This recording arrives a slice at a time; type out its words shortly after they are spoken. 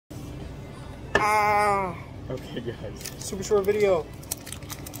Ah. Okay, guys. Super short video.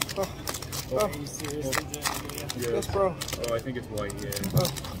 Are you seriously doing video? Yes, bro. Oh, I think it's white, yeah.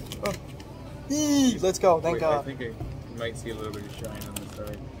 Let's go, thank God. I think I might see a little bit of shine on the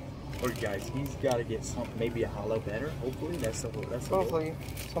side. Or guys, he's got to get some, maybe a hollow better. Hopefully, that's the hopefully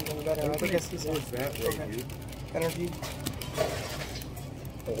something better. I think it's that way, dude. Energy.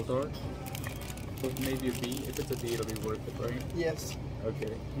 Hold art. With maybe a B. If it's a B, it'll be worth it, right? Yes.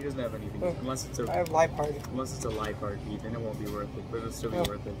 Okay. He doesn't have any B. Unless it's a. I have life art. Unless it's a life art B, then it won't be worth it. But it'll still be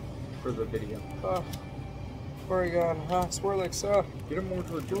worth it for the video. Where are you going? Swirlix. Get him more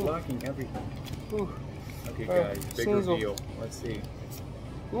towards blocking everything. Ooh. Okay, guys. Big reveal. Let's see.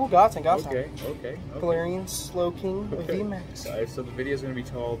 Ooh, got him. Okay. Galarian Slowking VMAX. Alright, so the video is going to be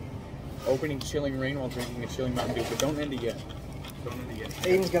called Opening Chilling Rain while drinking a chilling Mountain Dew, but don't end it yet.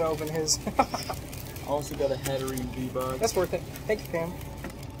 Aiden's going to open his. Also got a Hatterene V-Bug. That's worth it. Thank you, Pam.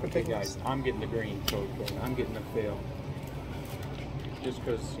 Okay, guys, I'm getting the green code. I'm getting the fail. Just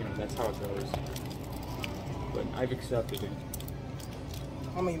because, you know, that's how it goes. But I've accepted it.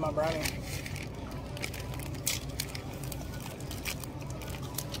 I'm going to eat my brownie.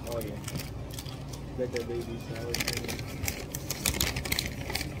 Oh, yeah. Got that baby salad.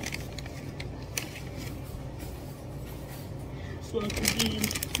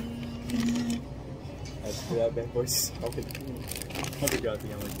 That's that bad boys. Okay. We got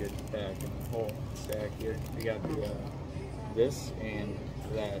the only good pack in the whole stack here. We got the this and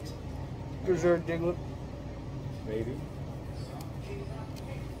that. Reserve Diglett. Maybe.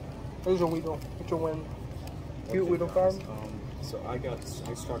 There's a Weedle. It's a win. Cute Weedle card. So I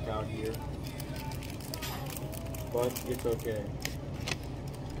struck out here, but it's okay.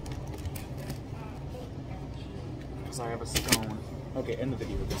 Because I have a stone. Okay, end the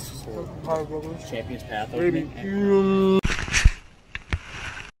video with this. Champions Path. Baby.